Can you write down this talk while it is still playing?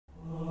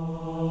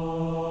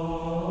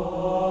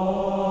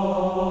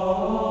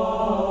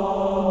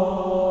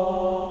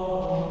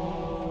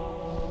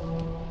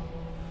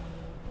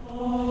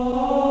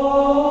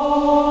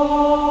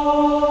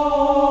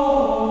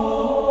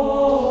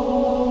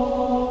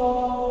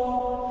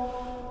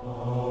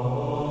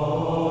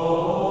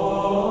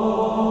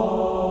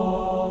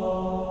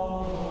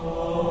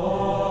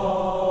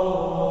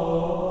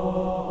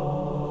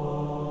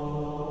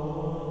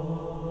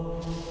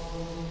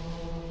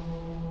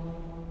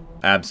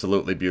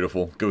absolutely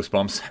beautiful.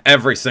 Goosebumps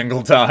every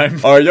single time.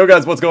 Alright, yo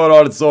guys, what's going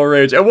on? It's Soul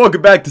Rage, and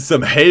welcome back to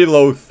some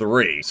Halo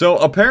 3. So,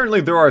 apparently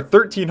there are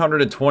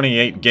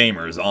 1,328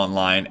 gamers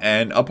online,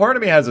 and a part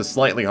of me has a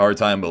slightly hard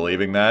time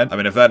believing that. I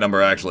mean, if that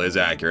number actually is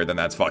accurate, then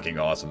that's fucking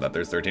awesome that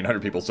there's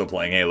 1,300 people still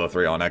playing Halo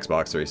 3 on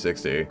Xbox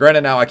 360.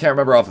 Granted, now, I can't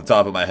remember off the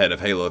top of my head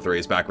if Halo 3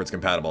 is backwards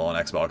compatible on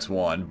Xbox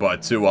One,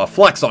 but to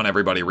flex on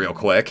everybody real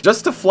quick.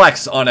 Just to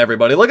flex on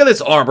everybody. Look at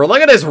this armor.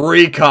 Look at this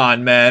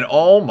recon, man.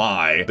 Oh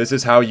my. This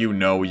is how you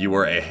know you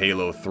are a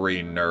Halo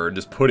 3 nerd.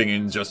 Just putting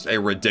in just a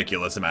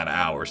ridiculous amount of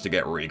hours to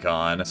get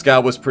recon.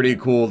 Scout was pretty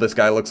cool. This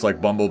guy looks like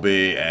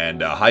Bumblebee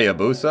and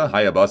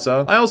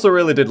Hayabusa. I also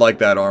really did like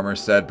that armor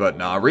set, but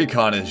nah,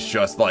 recon is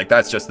just like,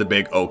 that's just the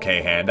big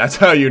okay hand. That's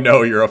how you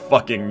know you're a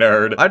fucking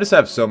nerd. I just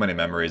have so many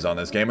memories on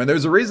this game, and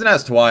there's a reason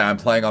as to why I'm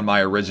playing on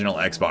my original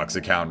Xbox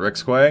account,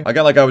 Rxqe.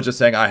 Again, like I was just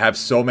saying, I have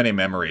so many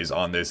memories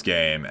on this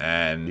game,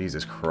 and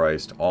Jesus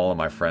Christ, all of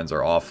my friends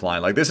are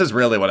offline. Like, this is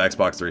really what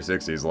Xbox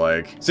 360 is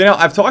like. So, you know,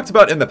 I've talked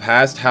about in the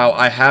past how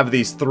I have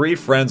these 3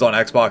 friends on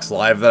Xbox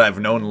Live that I've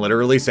known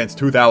literally since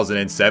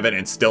 2007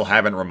 and still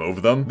haven't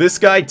removed them. This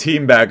guy,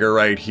 Teambagger,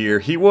 right here,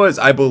 he was,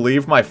 I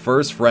believe, my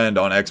first friend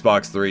on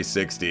Xbox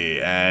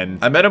 360, and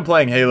I met him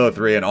playing Halo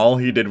 3, and all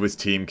he did was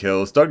team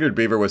kills. Stuggered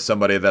Beaver was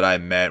somebody that I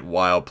met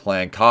while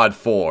playing COD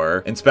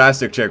 4, and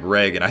Spastic Chick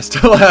Reagan, I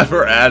still have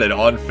her added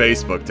on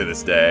Facebook to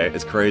this day.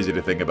 It's crazy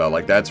to think about,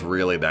 like, that's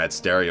really that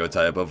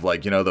stereotype of,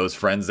 like, you know, those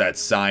friends that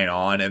sign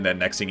on, and then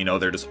next thing you know,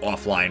 they're just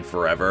offline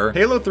forever.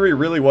 Halo 3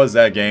 really was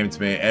that game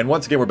to me, and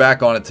once again, we're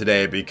back on it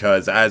today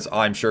because, as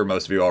I'm sure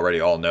most of you already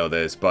all know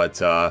this, but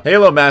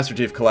Halo Master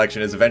Chief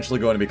Collection is eventually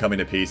going to be coming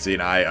to PC,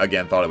 and I,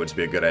 again, thought it would just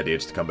be a good idea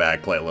just to come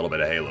back, play a little bit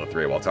of Halo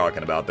 3 while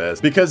talking about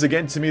this, because,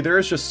 again, to me, there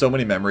is just so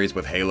many memories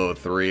with Halo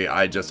 3.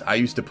 I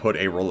used to put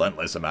a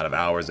relentless amount of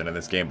hours into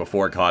this game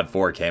before COD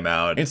 4 came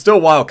out, and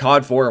still, while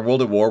COD 4 and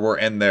World at War were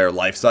in their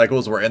life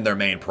cycles, were in their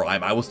main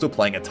prime, I was still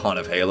playing a ton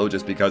of Halo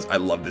just because I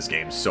love this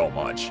game so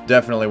much.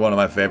 Definitely one of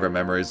my favorite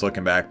memories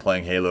looking back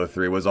playing Halo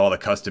 3 was all the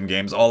custom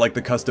games, all like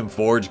the custom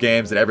Forge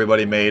games that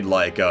everybody made,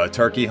 like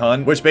Turkey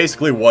Hunt, which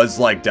basically was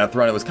like Death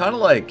Run. It was kind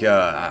of like,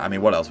 I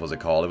mean, what else was it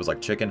called? It was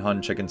like Chicken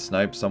Hunt, Chicken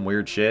Snipe, some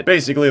weird shit.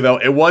 Basically, though,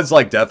 it was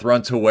like Death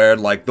Run to where,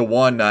 like, the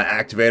one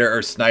activator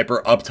or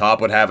sniper up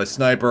top would have a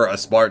sniper, a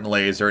Spartan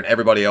laser, and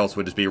everybody else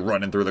would just be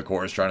running through the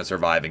course trying to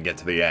survive and get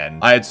to the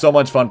end. I had so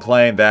much fun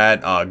playing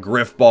that,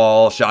 Griff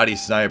Ball, Shoddy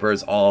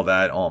Snipers, all of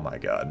that. Oh my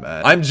god,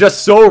 man. I'm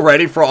just so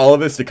ready for all of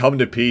this to come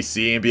to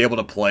PC and be able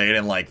to play it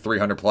in like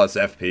 300 plus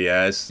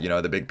FPS. You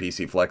know, the big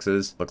PC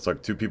flexes. Looks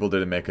like 2 people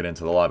didn't make it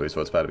into the lobby,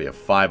 so it's about to be a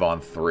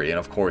 5-on-3. And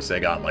of course, they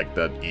got like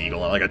the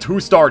Eagle and like a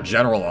 2-star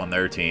general on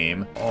their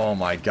team. Oh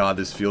my god,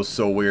 this feels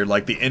so weird.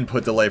 Like the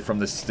input delay from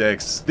the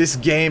sticks. This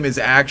game is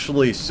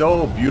actually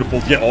so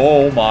beautiful. Yeah,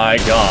 oh my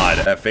god.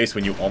 That face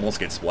when you almost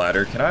get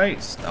splattered. Can I?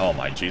 Oh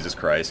my Jesus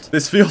Christ.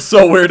 This feels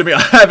so weird to me.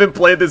 I haven't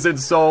played this in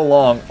so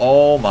long.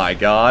 Oh my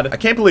god. I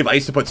can't believe I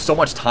used to put so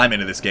much time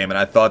into this game, and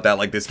I thought that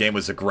like this game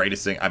was the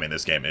greatest thing. I mean,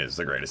 this game is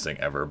the greatest thing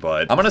ever,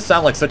 but I'm gonna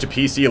sound like such a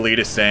PC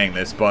elitist saying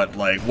this, but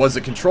like, was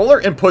the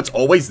controller inputs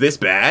always this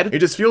bad? It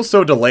just feels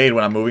so delayed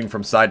when I'm moving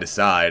from side to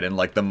side, and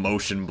like the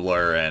motion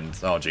blur and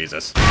oh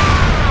Jesus.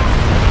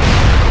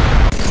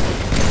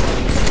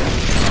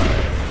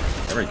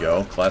 There we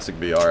go. Classic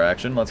VR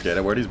action. Let's get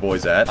it. Where are these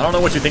boys at? I don't know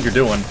what you think you're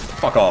doing.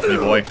 Fuck off, me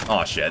boy.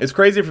 Aw, shit. It's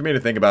crazy for me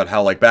to think about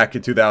how, like, back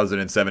in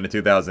 2007 to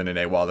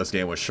 2008, while this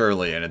game was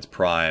surely in its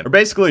prime, or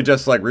basically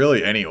just, like,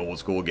 really any old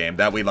school game,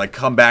 that we, like,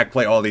 come back,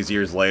 play all these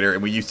years later,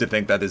 and we used to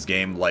think that this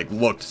game, like,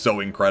 looked so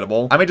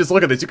incredible. I mean, just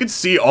look at this. You can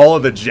see all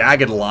of the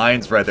jagged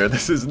lines right there.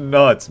 This is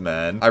nuts,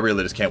 man. I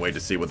really just can't wait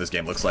to see what this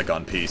game looks like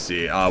on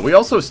PC. We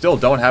also still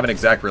don't have an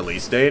exact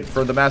release date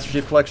for the Master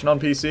Chief Collection on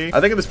PC. I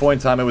think at this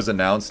point in time, it was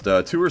announced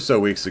 2 or so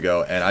weeks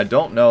ago, and I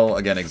don't know,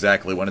 again,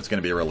 exactly when it's going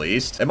to be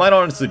released. It might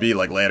honestly be,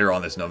 like, later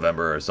on this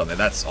November or something.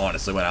 That's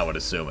honestly when I would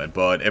assume it.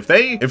 But if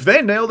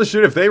they nail the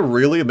shit, if they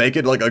really make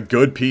it, like, a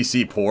good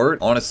PC port,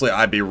 honestly,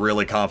 I'd be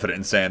really confident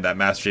in saying that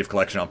Master Chief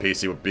Collection on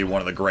PC would be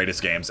one of the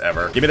greatest games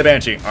ever. Give me the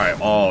Banshee. Alright.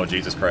 Oh,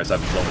 Jesus Christ. I've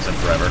blown this in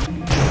forever.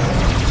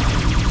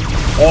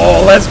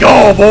 Oh, let's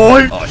go,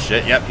 boy! Oh,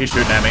 shit. Yep, he's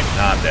shooting at me.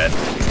 Nah, I'm dead.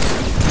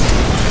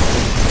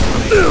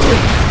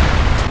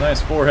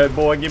 Nice forehead,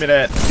 boy. Give me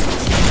that.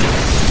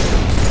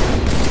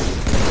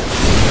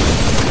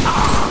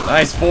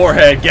 Nice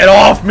forehead. Get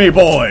off me,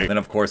 boy! Then,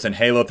 of course, in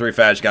Halo 3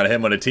 fashion, gotta hit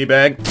him with a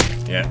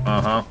teabag.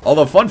 Yeah,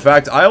 Although, fun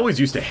fact, I always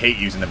used to hate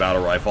using the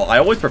battle rifle. I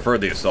always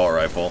preferred the assault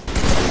rifle.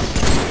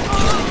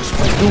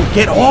 Dude,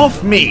 get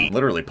off me!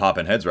 Literally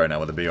popping heads right now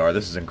with the BR.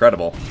 This is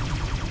incredible.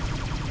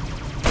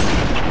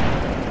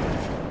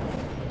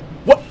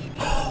 What?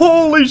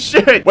 Holy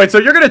shit! Wait, so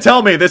you're gonna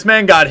tell me this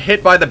man got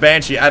hit by the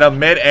Banshee out of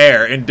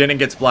mid-air and didn't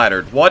get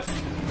splattered? What?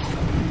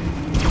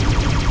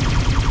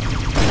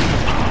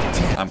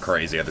 I'm crazy.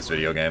 crazy at this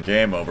video game.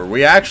 Game over.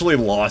 We actually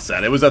lost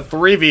that. It was a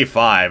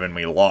 3v5 and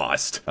we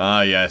lost.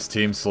 Ah, yes,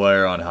 Team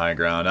Slayer on high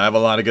ground. I have a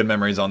lot of good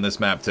memories on this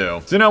map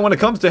too. So, you know, when it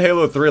comes to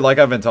Halo 3, like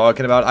I've been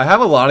talking about, I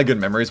have a lot of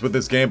good memories with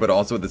this game, but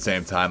also at the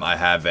same time, I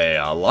have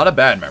a lot of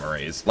bad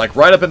memories. Like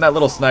right up in that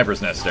little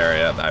sniper's nest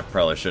area. I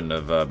probably shouldn't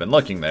have been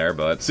looking there,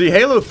 but see,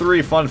 Halo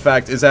 3, fun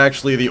fact, is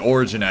actually the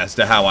origin as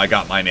to how I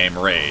got my name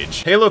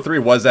Rage. Halo 3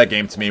 was that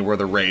game to me where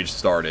the rage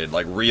started,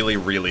 like really,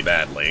 really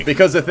badly.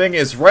 Because the thing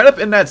is, right up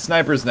in that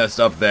sniper's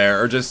nest up there,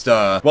 or just,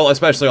 well,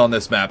 especially on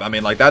this map, I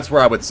mean, like, that's where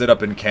I would sit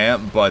up in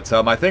camp, but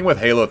my thing with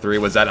Halo 3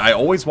 was that I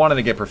always wanted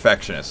to get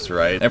perfectionists,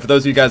 right? And for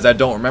those of you guys that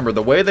don't remember,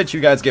 the way that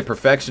you guys get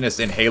perfectionists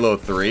in Halo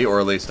 3,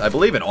 or at least, I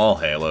believe in all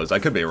Halos, I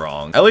could be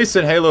wrong. At least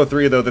in Halo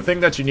 3, though, the thing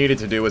that you needed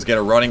to do was get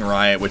a running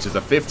riot, which is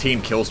a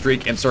 15 kill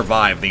streak, and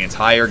survive the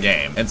entire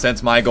game. And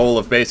since my goal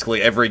of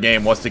basically every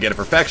game was to get a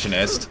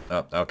perfectionist,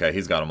 oh, okay,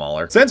 he's got a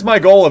mauler. Since my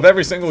goal of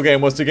every single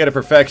game was to get a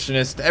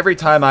perfectionist, every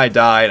time I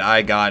died,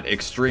 I got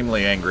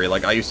extremely angry.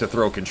 Like, I used to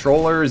throw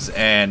controllers,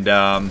 and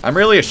I'm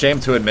really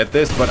ashamed to admit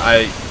this, but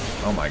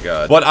oh my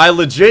god. But I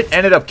legit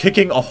ended up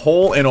kicking a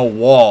hole in a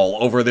wall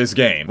over this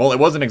game. Well, it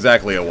wasn't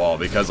exactly a wall,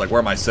 because, like,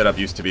 where my setup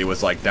used to be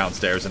was, like,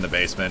 downstairs in the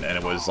basement, and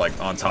it was, like,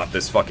 on top of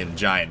this fucking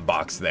giant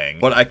box thing.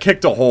 But I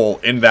kicked a hole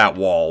in that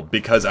wall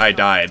because I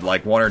died,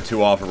 like, 1 or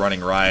 2 off a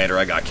running riot, or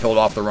I got killed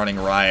off the running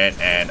riot,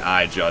 and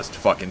I just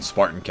fucking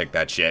Spartan kicked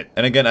that shit.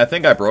 And again, I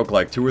think I broke,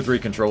 like, 2 or 3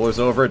 controllers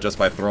over it just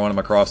by throwing them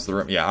across the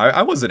room. Yeah,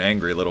 I was an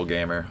angry little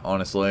gamer,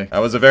 honestly.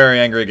 I was a very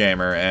angry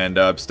gamer,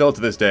 and still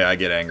to this day, I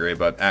get angry,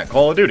 but at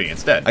Call of Duty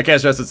instead. I can't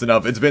stress this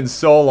enough. It's been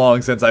so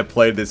long since I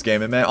played this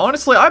game, and man,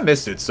 honestly, I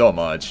missed it so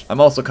much. I'm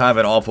also kind of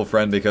an awful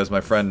friend because my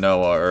friend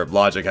Noah, or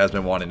Logic, has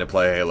been wanting to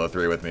play Halo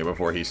 3 with me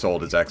before he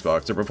sold his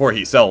Xbox, or before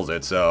he sells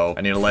it, so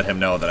I need to let him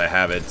know that I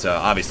have it,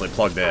 obviously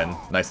plugged in.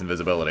 Nice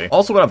invisibility.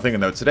 Also, what I'm thinking,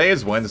 though, today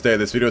is Wednesday.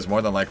 This video is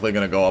more than likely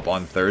going to go up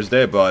on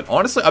Thursday, but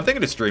honestly, I'm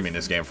thinking of streaming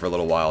this game for a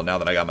little while now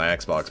that I got my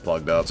Xbox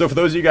plugged up. So for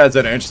those of you guys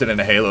that are interested in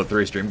a Halo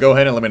 3 stream, go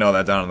ahead and let me know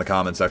that down in the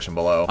comment section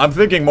below. I'm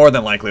thinking more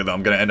than likely, though,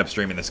 I'm going to end up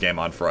streaming this game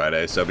on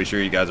Friday, so be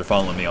sure you guys are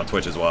following me on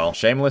Twitch as well.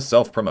 Shameless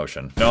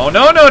self-promotion. No,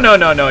 no, no, no,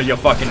 no, no, you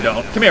fucking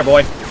don't. Come here,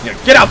 boy. Yeah,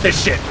 get out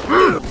this shit.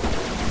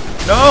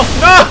 No,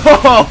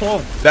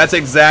 no! That's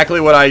exactly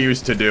what I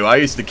used to do. I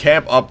used to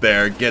camp up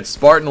there, get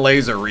Spartan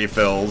laser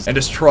refills, and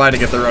just try to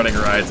get the running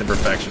rides and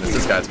perfectionists.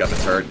 This guy's got the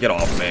turret. Get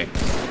off me.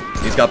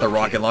 He's got the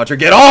rocket launcher.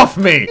 Get off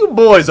me! You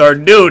boys are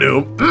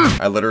doo-doo.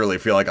 I literally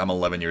feel like I'm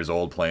 11 years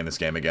old playing this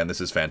game again.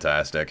 This is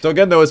fantastic. So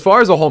again, though, as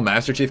far as the whole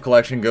Master Chief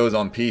Collection goes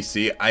on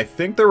PC, I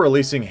think they're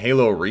releasing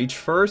Halo Reach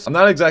first. I'm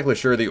not exactly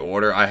sure the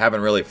order. I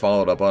haven't really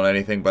followed up on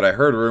anything, but I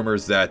heard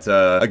rumors that,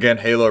 again,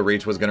 Halo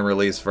Reach was going to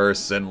release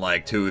first, and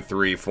like 2,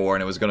 3, 4,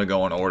 and it was going to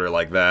go in order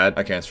like that.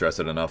 I can't stress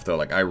it enough, though.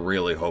 Like, I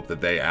really hope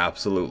that they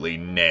absolutely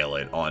nail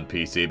it on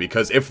PC,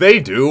 because if they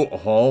do,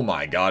 oh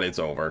my god, it's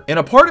over. And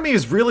a part of me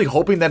is really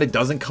hoping that it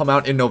doesn't come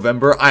out in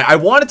November. I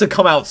want it to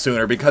come out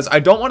sooner because I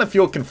don't want to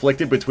feel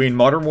conflicted between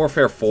Modern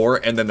Warfare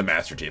 4 and then the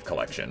Master Chief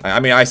Collection. I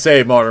mean, I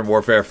say Modern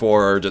Warfare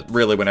 4 or just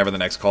really whenever the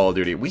next Call of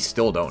Duty. We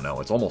still don't know.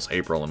 It's almost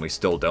April and we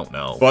still don't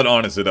know. But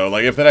honestly though,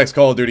 like if the next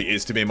Call of Duty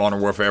is to be Modern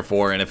Warfare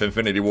 4 and if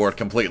Infinity Ward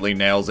completely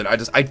nails it,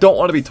 I don't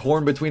want to be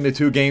torn between the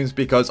two games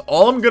because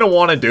all I'm gonna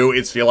want to do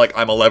is feel like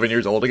I'm 11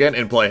 years old again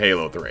and play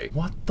Halo 3.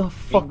 What the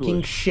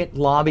fucking shit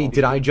lobby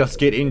did I just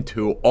get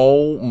into?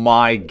 Oh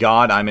my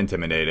god, I'm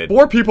intimidated.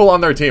 4 people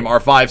on their team are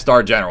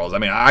 5-star generals. I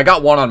mean, I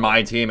got 1 on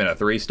my team and a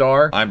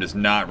 3-star. I'm just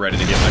not ready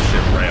to get my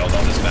shit railed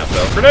on this map,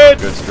 though. Grenade!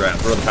 Good strat.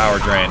 Throw the power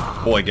drain.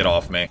 Boy, get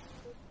off me.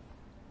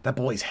 That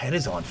boy's head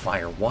is on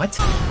fire. What?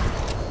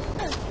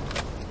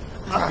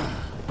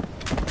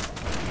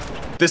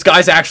 This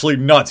guy's actually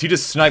nuts. He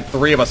just sniped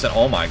 3 of us and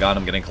oh my god,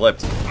 I'm getting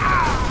clipped.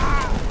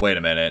 Wait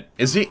a minute.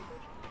 Is this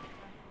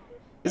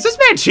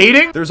man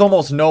cheating? There's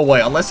almost no way,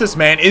 unless this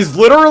man is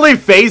literally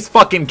face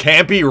fucking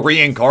campy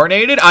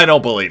reincarnated. I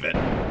don't believe it.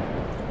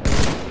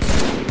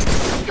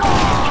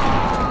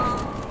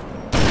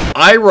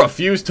 I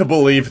refuse to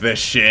believe this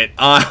shit.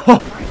 Alright,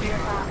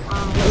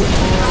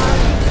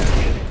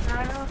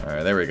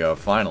 there we go.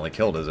 Finally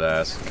killed his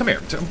ass. Come here.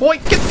 Boy,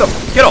 get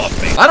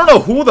off me. I don't know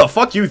who the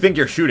fuck you think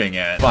you're shooting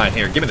at. Fine,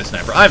 here, give me the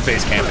sniper. I'm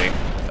face camping.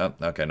 Oh,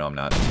 okay, no, I'm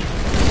not.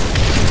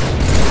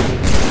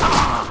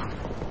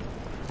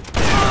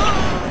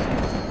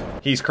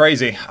 He's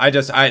crazy. I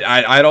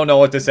don't know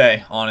what to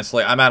say,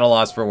 honestly. I'm at a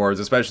loss for words,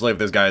 especially if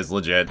this guy is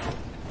legit.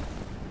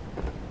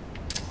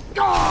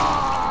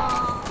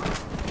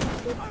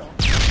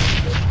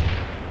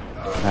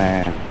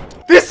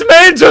 This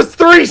man just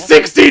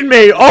 360'd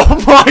me!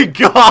 Oh my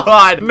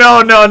god!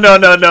 No, no, no,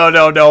 no, no,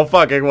 no, no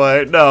fucking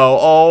way. No,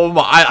 oh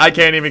my, I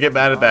can't even get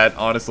mad at that,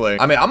 honestly.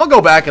 I mean, I'm gonna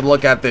go back and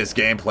look at this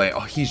gameplay. Oh,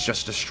 he's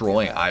just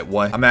destroying,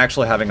 what? I'm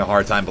actually having a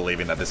hard time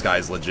believing that this guy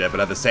is legit, but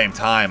at the same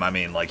time, I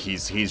mean, like,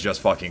 he's just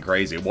fucking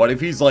crazy. What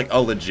if he's like a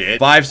legit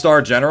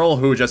 5-star general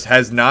who just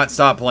has not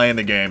stopped playing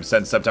the game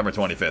since September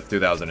 25th,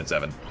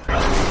 2007?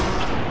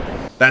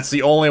 That's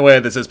the only way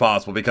this is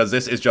possible, because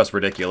this is just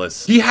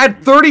ridiculous. He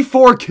had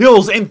 34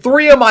 kills and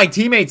 3 of my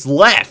teammates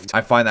left.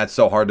 I find that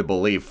so hard to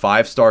believe.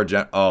 5-star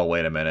gen- Oh,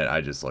 wait a minute. I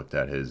just looked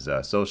at his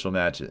social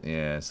match.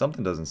 Yeah,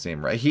 something doesn't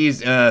seem right.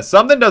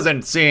 Something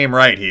doesn't seem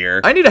right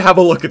here. I need to have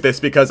a look at this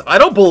because I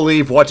don't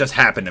believe what just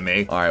happened to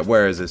me. All right,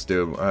 where is this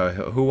dude?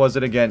 Who was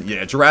it again?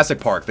 Yeah, Jurassic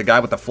Park, the guy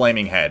with the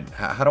flaming head.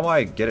 How do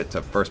I get it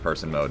to first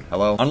person mode?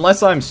 Hello?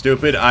 Unless I'm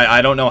stupid,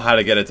 I don't know how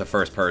to get it to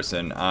first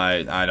person.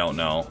 I don't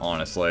know,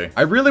 honestly.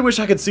 I really wish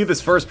I could see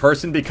this first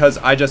person because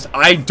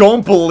I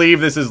don't believe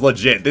this is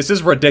legit. This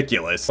is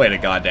ridiculous. Wait a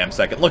goddamn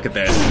second. Look at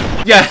this.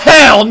 Yeah,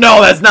 hell no,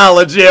 that's not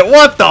legit.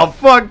 What the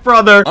fuck,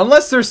 brother?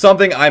 Unless there's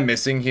something I'm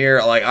missing here,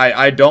 like,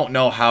 I don't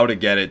know how to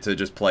get it to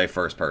just play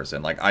first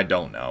person. Like, I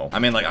don't know. I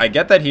mean, like, I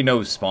get that he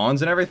knows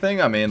spawns and everything.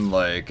 I mean,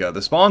 like,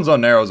 the spawns on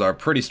Narrows are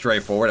pretty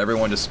straightforward.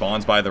 Everyone just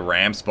spawns by the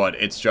ramps, but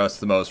it's just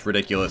the most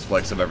ridiculous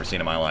flicks I've ever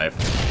seen in my life.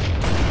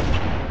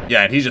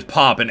 Yeah, and he's just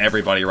popping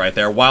everybody right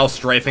there while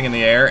strafing in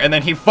the air, and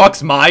then he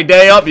fucks my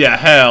day up? Yeah,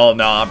 hell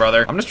nah,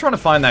 brother. I'm just trying to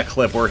find that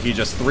clip where he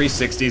just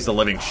 360s the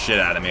living shit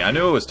out of me. I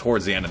knew it was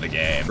towards the end of the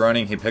game.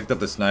 Running, he picked up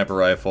the sniper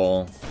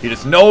rifle. He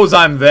just knows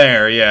I'm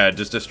there. Yeah,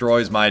 just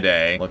destroys my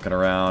day. Looking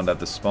around at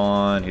the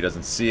spawn. He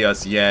doesn't see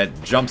us yet.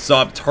 Jumps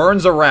up,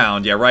 turns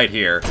around. Yeah, right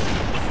here.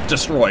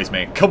 Destroys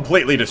me.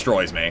 Completely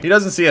destroys me. He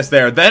doesn't see us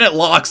there. Then it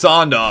locks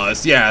onto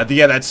us. Yeah,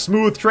 that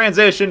smooth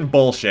transition.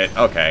 Bullshit.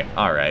 Okay.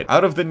 Alright.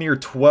 Out of the near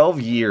 12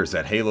 years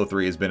that Halo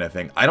 3 has been a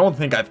thing, I don't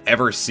think I've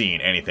ever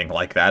seen anything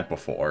like that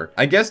before.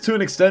 I guess to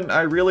an extent,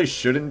 I really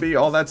shouldn't be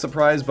all that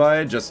surprised by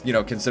it. Just, you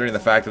know, considering the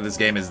fact that this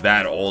game is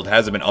that old,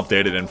 hasn't been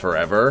updated in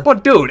forever.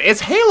 But dude,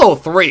 it's Halo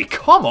 3.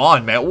 Come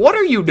on, man. What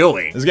are you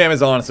doing? This game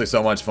is honestly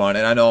so much fun,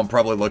 and I know I'm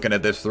probably looking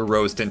at this through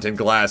rose-tinted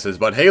glasses,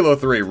 but Halo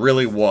 3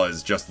 really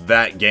was just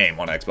that game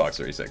on Xbox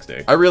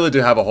 360. I really do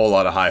have a whole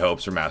lot of high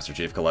hopes for Master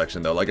Chief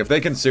Collection though. Like, if they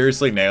can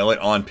seriously nail it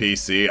on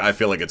PC, I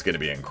feel like it's gonna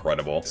be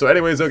incredible. So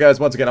anyways though, guys,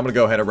 once again, I'm gonna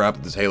go ahead and wrap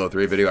up this Halo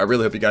 3 video. I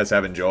really hope you guys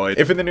have enjoyed.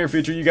 If in the near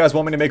future you guys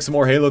want me to make some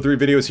more Halo 3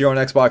 videos here on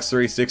Xbox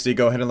 360,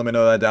 go ahead and let me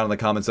know that down in the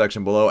comment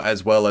section below,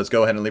 as well as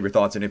go ahead and leave your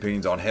thoughts and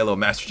opinions on Halo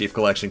Master Chief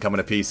Collection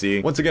coming to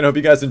PC. Once again, I hope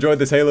you guys enjoyed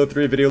this Halo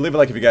 3 video. Leave a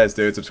like if you guys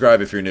do.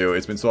 Subscribe if you're new.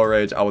 It's been Soul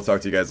Rage. I will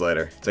talk to you guys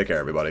later. Take care,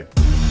 everybody.